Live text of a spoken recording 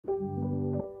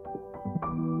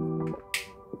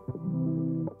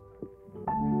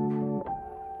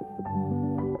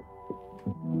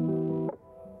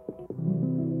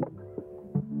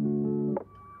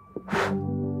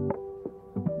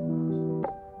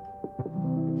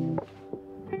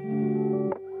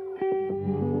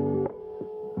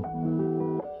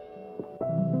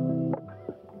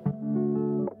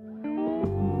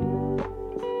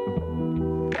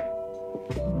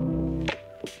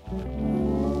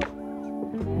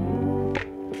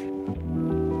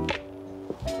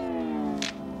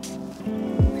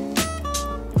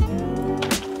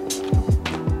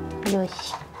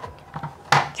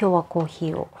今日はコー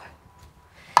ヒーを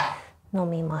飲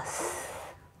みます。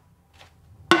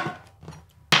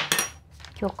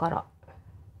今日から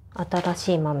新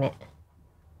しい豆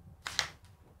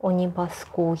オニバス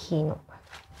コーヒーの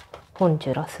ホンジ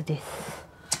ュラスです。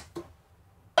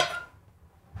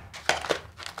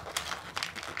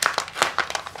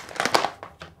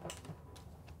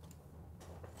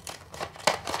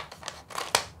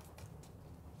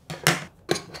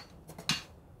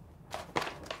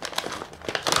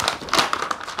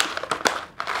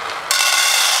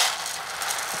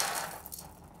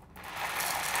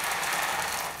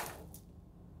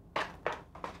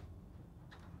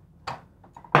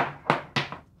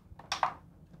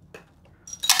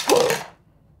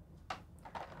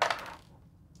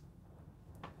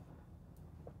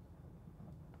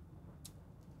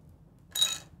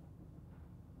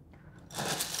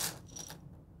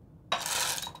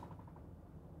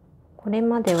これ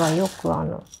まではよく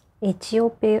エチオ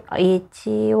ピ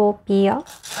ア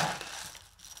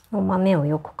の豆を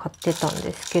よく買ってたん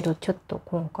ですけど、ちょっと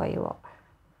今回は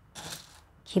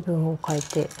気分を変え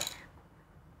て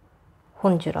ホ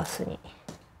ンジュラスに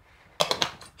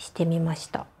してみまし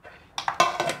た。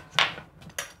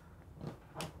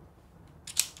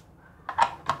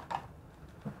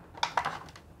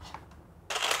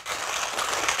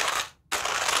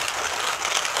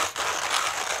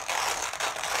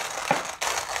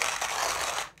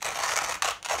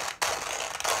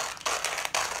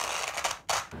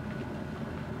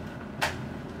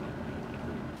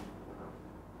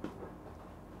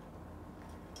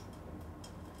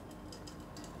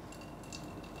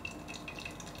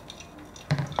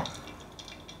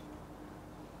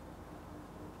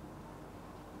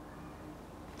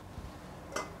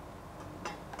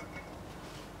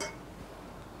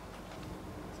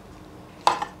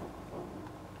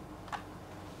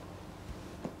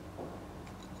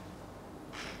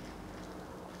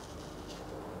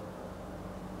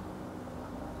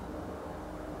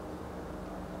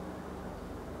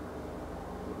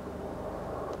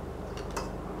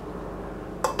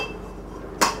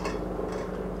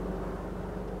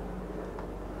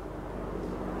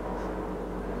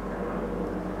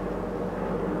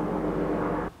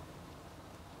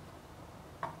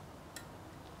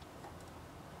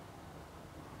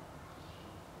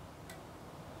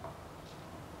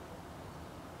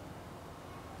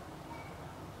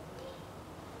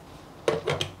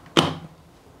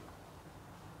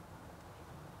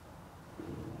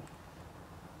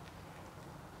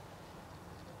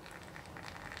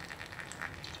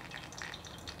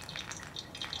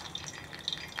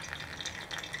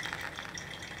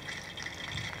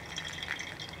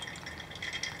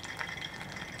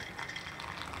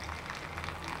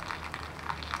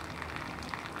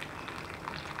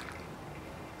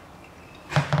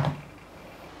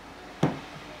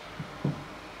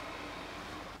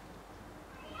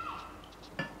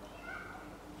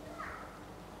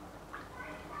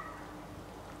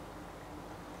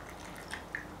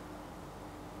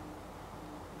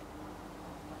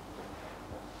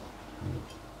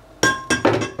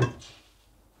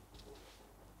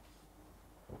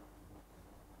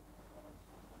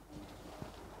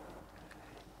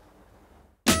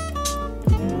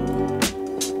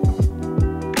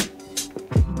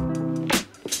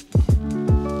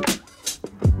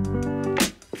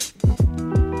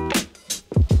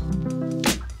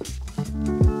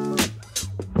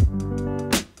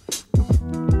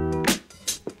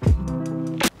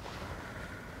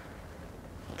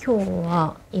今日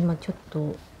は今ちょっ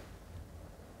と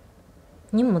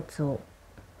荷物を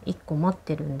1個待っ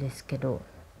てるんですけど、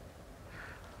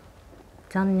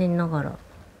残念ながら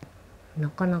な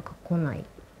かなか来ない。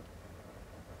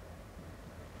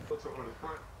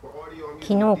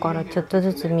昨日からちょっと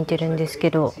ずつ見てるんですけ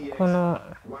ど、この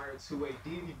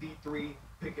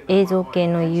映像系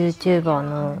の YouTuber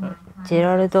のジェ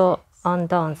ラルド・アン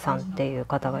ダーンさんっていう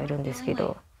方がいるんですけ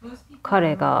ど、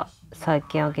彼が最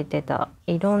近上げてた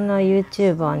いろんな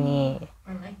YouTuber に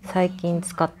最近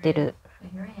使ってる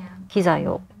機材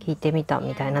を聞いてみた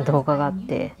みたいな動画があっ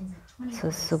て、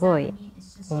すごい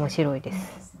面白いで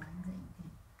す。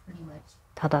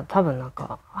ただ多分なん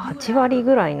か8割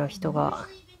ぐらいの人が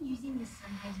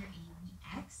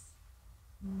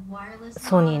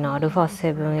ソニーの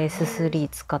α7S3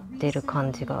 使ってる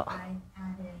感じが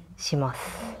します。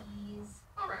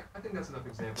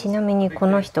ちなみにこ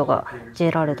の人がジ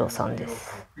ェラルドさんで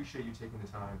す。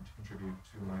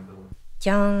じ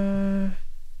ゃーん。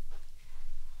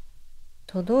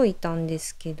届いたんで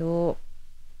すけど、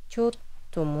ちょっ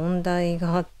と問題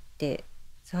があって、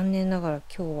残念ながら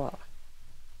今日は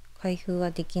開封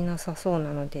はできなさそう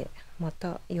なので、ま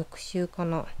た翌週か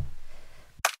な。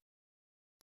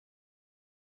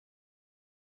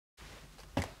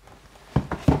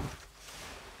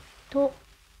と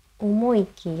思い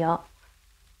きや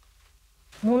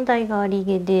問題があり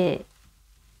げで、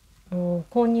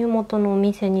購入元のお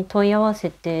店に問い合わ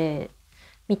せて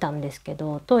みたんですけ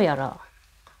ど、どうやら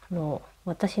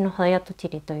私の早とち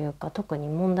りというか特に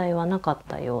問題はなかっ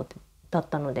たようだっ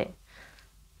たので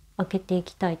開けてい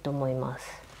きたいと思いま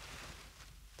す。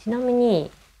ちなみ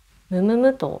にムム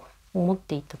ムと思っ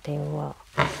ていた点は、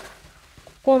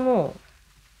ここの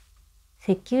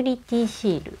セキュリティ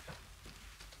シール、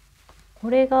こ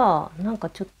れがなんか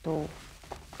ちょっと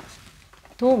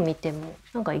どう見ても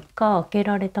なんか一回開け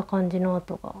られた感じの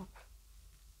跡が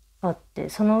あって、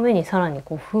その上にさらに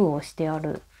こう封をしてあ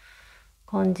る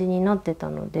感じになってた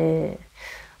ので、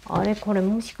あれこれ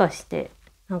もしかして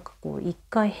なんかこう一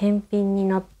回返品に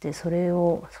なってそれ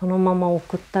をそのまま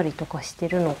送ったりとかして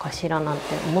るのかしらなんて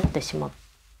思ってしまっ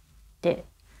て、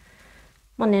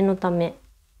念のため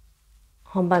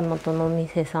販売元のお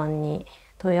店さんに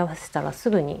問い合わせたらす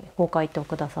ぐにご回答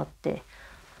くださって、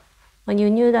輸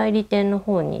入代理店の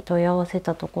方に問い合わせ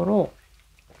たところ、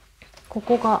こ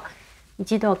こが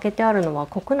一度開けてあるのは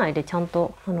国内でちゃん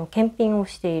と検品を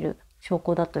している証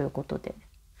拠だということで、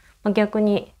逆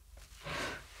に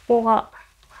ここが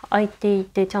開いてい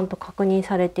てちゃんと確認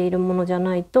されているものじゃ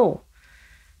ないと、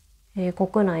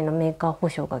国内のメーカー保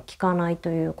証が効かないと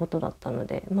いうことだったの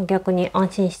で、逆に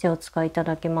安心してお使いいた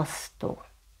だけますと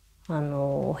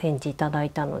お返事いただい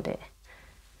たので、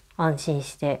安心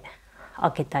して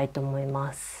開けたいと思い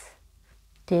ます。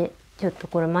で、ちょっと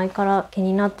これ前から気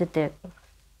になってて、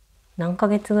何ヶ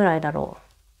月ぐらいだろ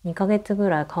う、2ヶ月ぐ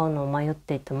らい買うのを迷っ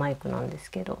ていたマイクなんです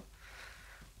けど、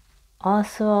アー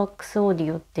スワークスオーデ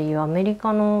ィオっていうアメリ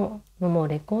カのもう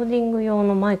レコーディング用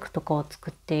のマイクとかを作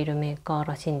っているメーカー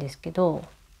らしいんですけど、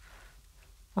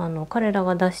彼ら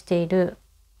が出している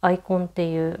アイコンって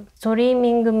いうストリー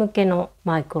ミング向けの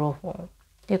マイクロフォン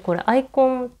で、これアイ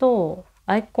コンと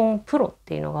アイコンプロっ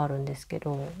ていうのがあるんですけ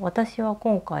ど、私は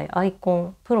今回アイコ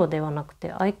ンプロではなく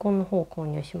てアイコンの方を購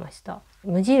入しました。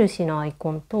無印のアイ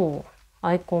コンと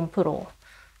アイコンプロ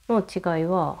の違い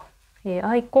は、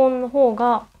アイコンの方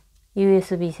が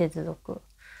USB 接続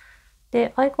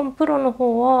で、アイコンプロの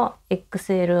方は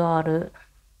XLR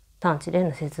端子で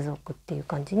の接続っていう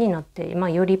感じになって、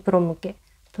よりプロ向け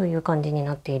という感じに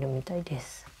なっているみたいで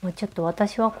す。ちょっと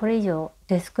私はこれ以上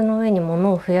デスクの上に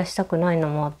物を増やしたくないの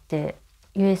もあって、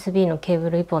USB のケーブ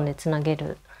ル1本でつなげ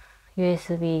る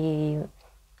USB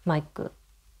マイク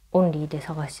オンリーで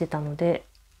探してたので、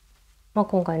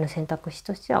今回の選択肢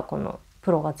としてはこの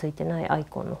プロがついてないアイ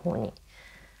コンの方に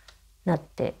なっ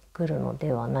てくるの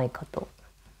ではないかと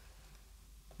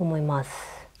思います。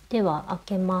では開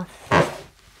けます。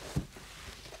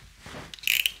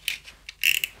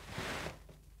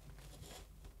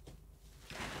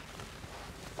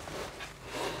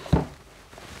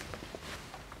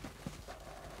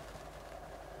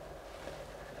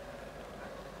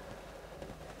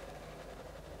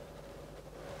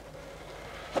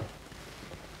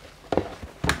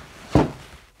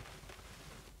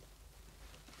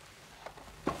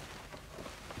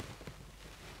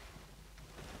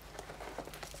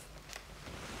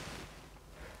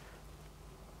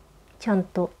ちゃん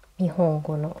と日本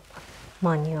語の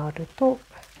マニュアルと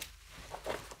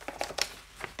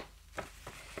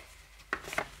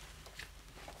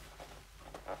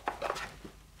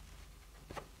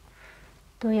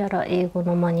どうやら英語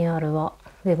のマニュアルは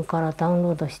ウェブからダウン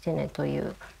ロードしてねとい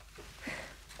う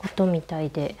ことみた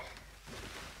いで、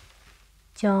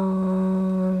じゃー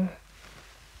ん、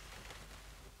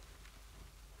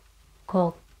か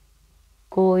っ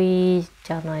こいい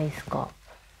じゃないですか。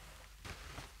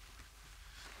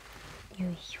よ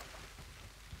いしょ。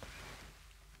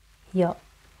いや、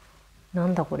な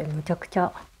んだこれ、むちゃくち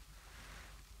ゃ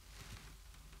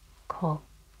かっ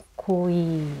こ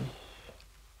いい。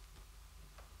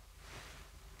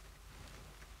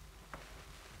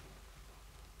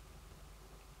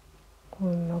こ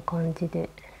んな感じで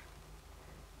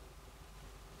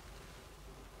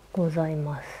ござい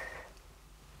ます。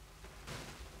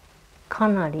か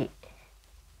なり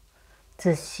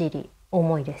ずっしり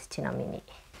重いです。ちなみに。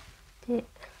で、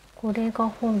これが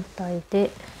本体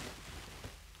で、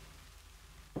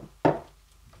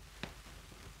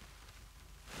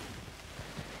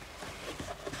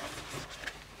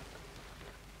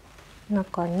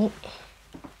中に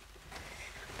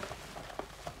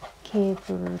ケ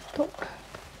ーブルと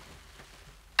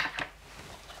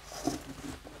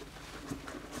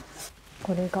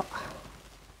これが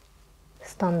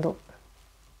スタンド。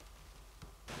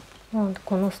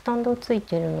このスタンドつい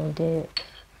てるので、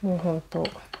もうほんと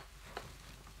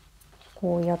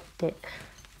こうやって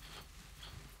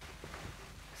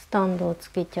スタンドを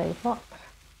つけちゃえば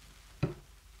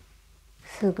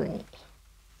すぐに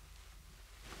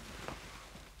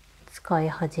使い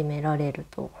始められる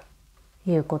と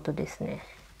いうことですね。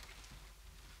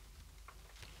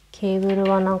ケーブル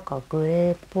はなんかグ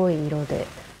レーっぽい色で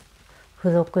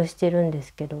付属してるんで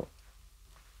すけど、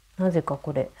なぜか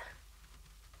これ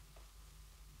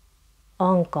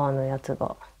アンカーのやつ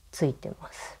がついて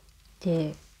ます。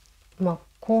で、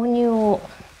購入を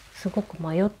すごく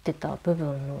迷ってた部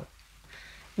分の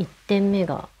1点目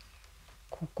が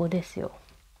ここですよ。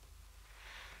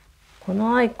こ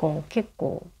のアイコン結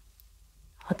構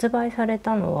発売され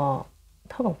たのは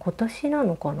多分今年な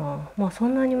のかな。そ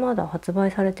んなにまだ発売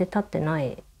されて経ってな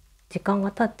い、時間が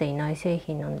経っていない製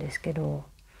品なんですけど、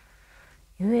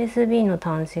USB の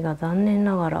端子が残念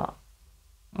ながら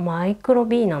マイクロ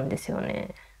B なんですよ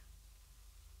ね。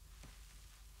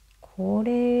こ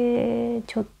れ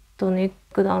ちょっとネッ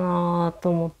クだなと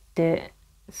思って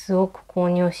すごく購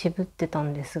入を渋ってた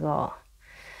んですが、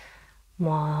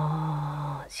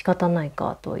仕方ない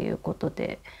かということ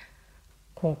で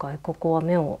今回ここは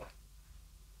目を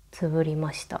つぶり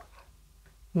ました。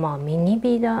ミニ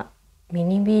B じ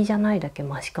ゃないだけ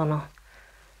マシかな。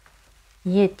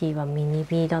イエティはミニ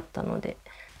B だったので。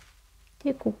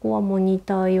で、ここはモニ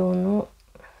ター用の、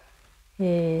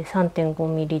3.5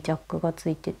 ミリジャックが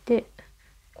ついてて、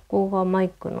ここがマイ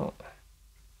クの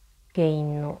ゲイ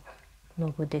ンのノ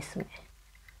ブですね。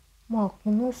こ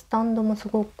のスタンドもす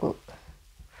ごく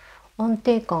安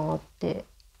定感あって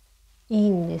いい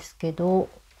んですけど、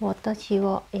私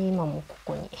は今もこ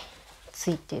こに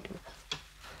ついてる、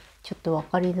ちょっと分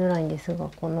かりづらいんですが、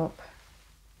この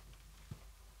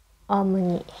アーム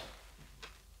に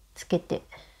つけて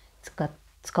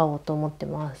使おうと思って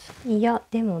ます。いや、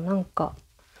でもなんか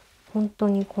本当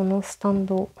にこのスタン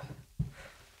ド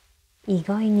意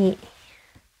外に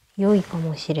良いか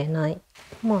もしれない。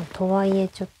とはいえ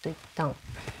ちょっと一旦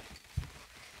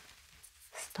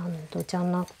スタンドじゃ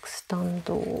なくスタン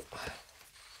ドを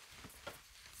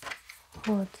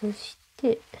外し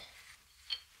て、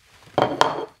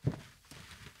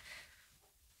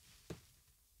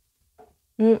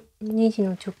ネジ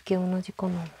の直径同じか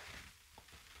な。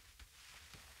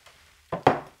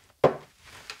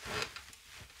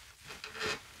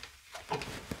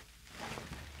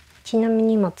ちなみ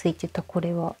に今ついてたこ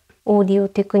れはオーディオ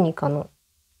テクニカの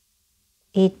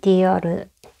ATR2100X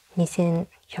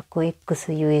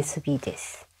USB で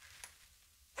す。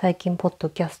最近ポッド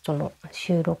キャストの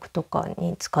収録とか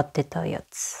に使ってたや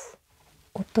つ。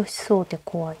落としそうで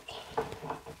怖い。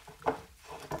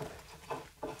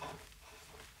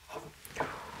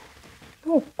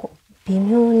なんか微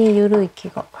妙に緩い気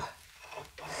が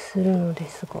するので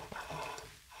すが。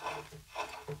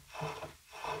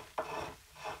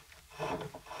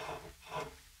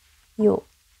キ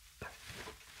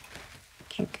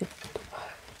ュキュッと。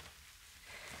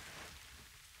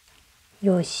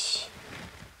よし。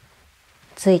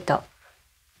ついた。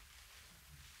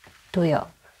どや。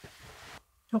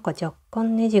なんか若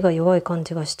干ネジが弱い感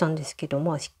じがしたんですけ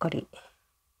ど、しっかり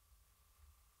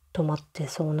止まって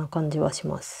そうな感じはし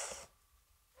ます。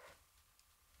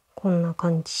こんな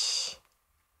感じ。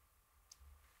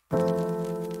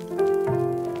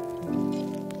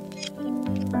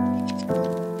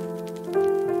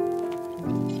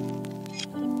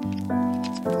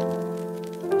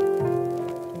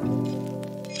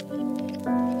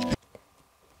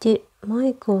で、マ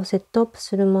イクをセットアップ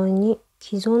する前に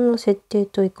既存の設定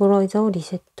とイコライザーをリ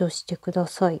セットしてくだ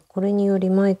さい。これによ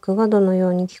りマイクがどのよ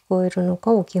うに聞こえるの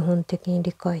かを基本的に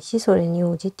理解し、それに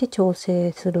応じて調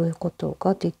整すること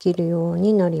ができるよう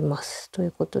になります。とい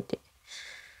うことで、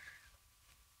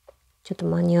ちょっと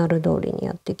マニュアル通りに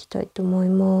やっていきたいと思い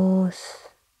ま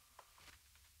す。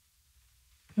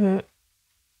こ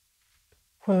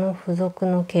の付属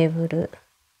のケーブル。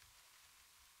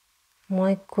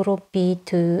マイクロ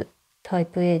B2 タイ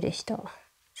プ A でした。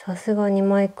さすがに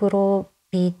マイクロ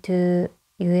B2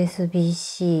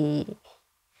 USB-C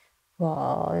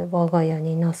は我が家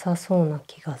になさそうな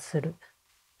気がする。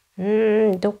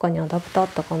どっかにアダプターあっ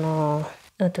たかな。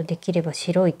あとできれば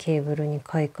白いケーブルに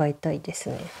買い替えたいです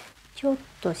ね。ちょっ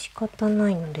と仕方な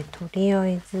いので、とりあ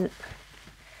えず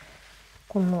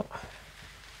この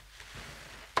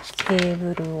ケー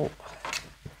ブルを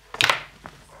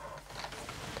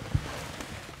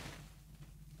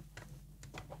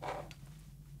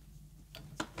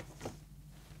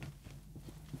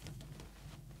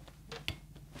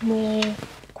もう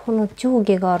この上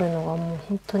下があるのがもう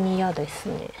本当に嫌です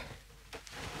ね。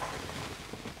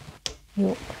ち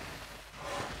ょっ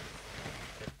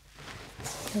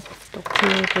とケ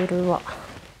ーブルは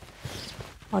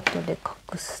後で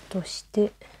隠すとし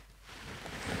て、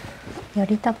や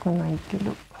りたくないけ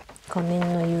ど画面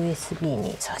の USB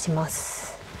に挿しま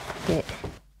す。で、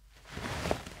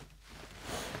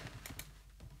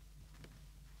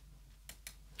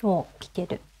お、来て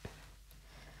る。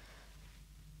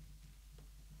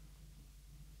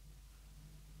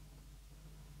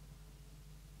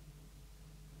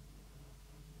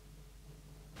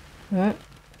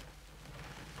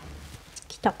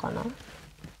来たかな。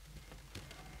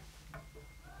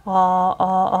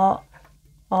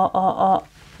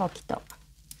来た。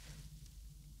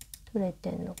取れ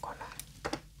てんのか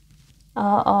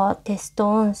な。テスト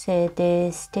音声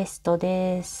です。テスト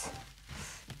です。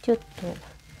ちょっと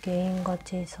原因が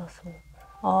小さそう。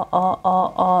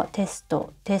テス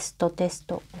ト。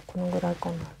このぐらい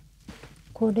かな。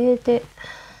これで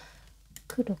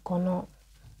来るかな。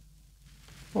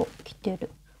お、来てる。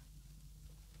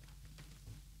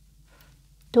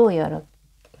どうやら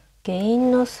原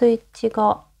因のスイッチ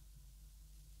が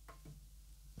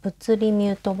物理ミ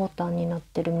ュートボタンになっ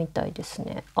てるみたいです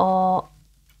ね。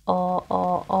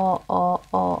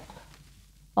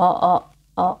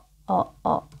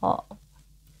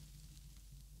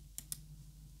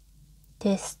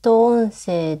テスト音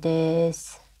声で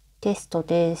す。テスト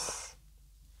です。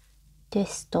テ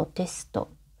スト。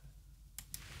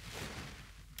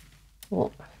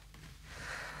お、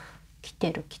来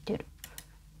てる。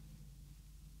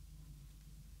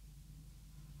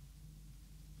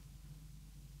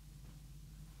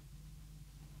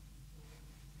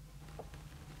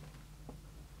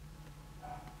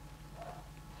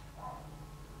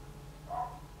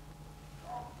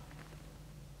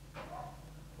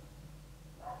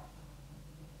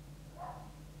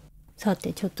さ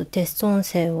て、ちょっとテスト音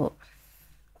声を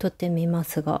撮ってみま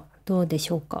すが、どうで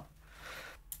しょうか。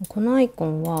このアイコ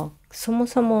ンは、そも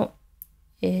そも、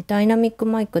ダイナミック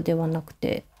マイクではなく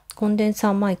て、コンデンサ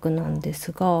ーマイクなんで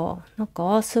すが、なん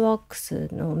かアースワーク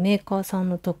スのメーカーさん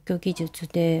の特許技術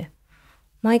で、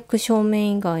マイク正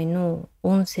面以外の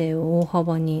音声を大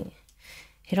幅に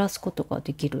減らすことが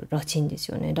できるらしいんです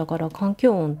よね。だから環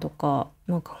境音とか、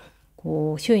なんか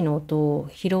こう周囲の音を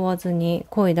拾わずに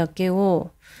声だけを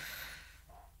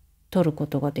取るこ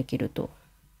とができると。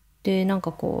で、なん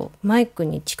かこうマイク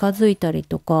に近づいたり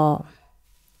とか、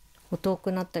遠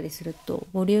くなったりすると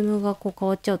ボリュームがこう変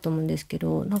わっちゃうと思うんですけ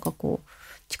ど、なんかこう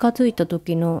近づいた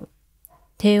時の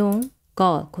低音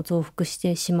がこう増幅し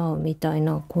てしまうみたい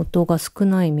なことが少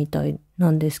ないみたい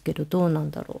なんですけど、どうな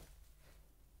んだろう。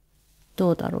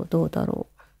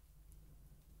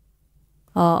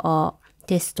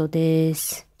テストで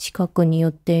す。近くに寄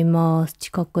っていま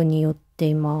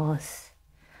す。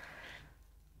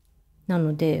な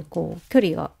ので、こう、距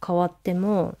離が変わって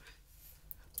も、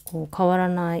こう、変わら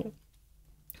ない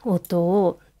音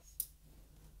を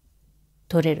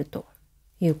取れると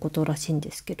いうことらしいんで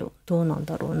すけど、どうなん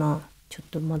だろうな。ちょっ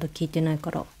とまだ聞いてない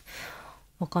から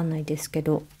わかんないですけ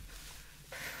ど、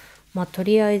まあ、と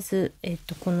りあえず、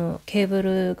このケーブ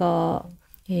ルが、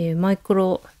マイク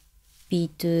ロ B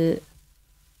to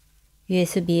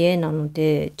USB-A なの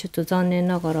で、ちょっと残念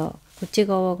ながら、こっち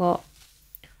側が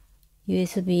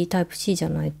USB Type-C じゃ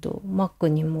ないと Mac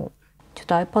にも、ちょっ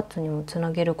と iPad にもつ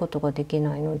なげることができ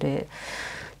ないので、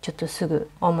ちょっとすぐ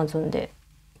Amazon で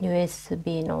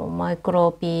USB のマイク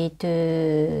ロ B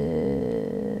to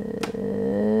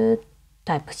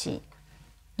Type-C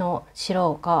の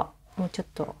白がもうちょっ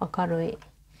と明るい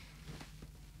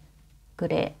グ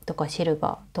レーとかシル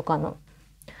バーとかの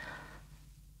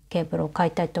ケーブルを買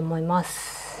いたいと思いま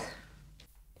す。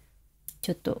ち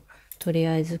ょっととり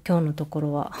あえず今日のとこ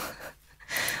ろは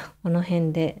この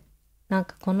辺で、なん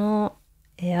かこの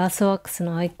アースワークス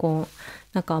のアイコン、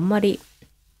なんかあんまり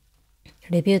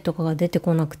レビューとかが出て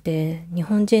こなくて、日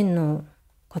本人の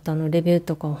方のレビュー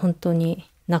とかは本当に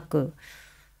なく、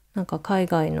なんか海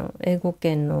外の英語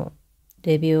圏の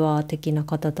レビュアー的な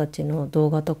方たちの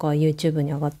動画とか YouTube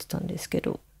に上がってたんですけ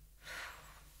ど、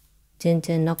全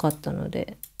然なかったの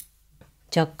で、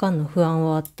若干の不安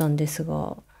はあったんです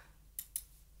が、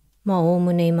まあおお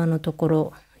むね今のとこ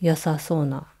ろ良さそう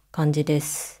な感じで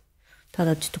す。た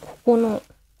だちょっとここの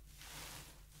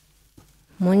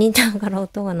モニターから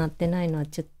音が鳴ってないのは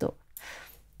ちょっと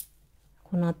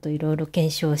この後いろいろ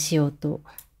検証しようと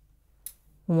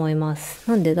思います。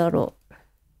なんでだろう。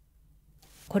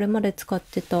これまで使っ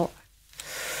てたオ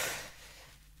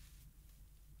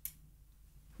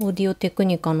ーディオテク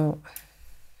ニカの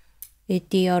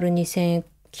ATR2100X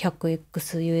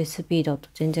USB だと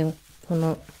全然こ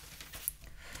の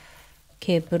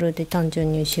ケーブルで単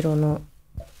純に後ろの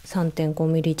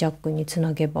 3.5mm ジャックにつ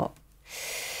なげば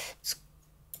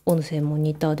音声モ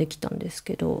ニターできたんです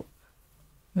けど、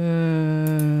な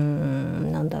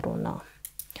んだろうな。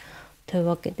という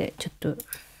わけでちょっと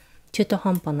中途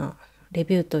半端なレ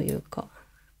ビューというか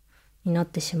になっ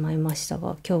てしまいました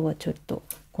が、今日はちょっと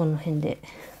この辺で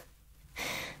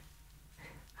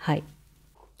はい、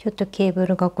ちょっとケーブ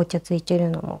ルがごちゃついてる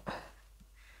のも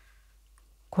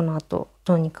この後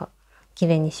どうにかき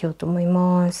れいにしようと思い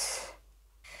ます。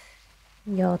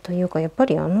いやー、というかやっぱ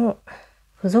り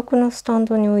付属のスタン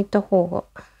ドに置いた方が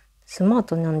スマー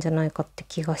トなんじゃないかって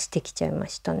気がしてきちゃいま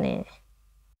したね。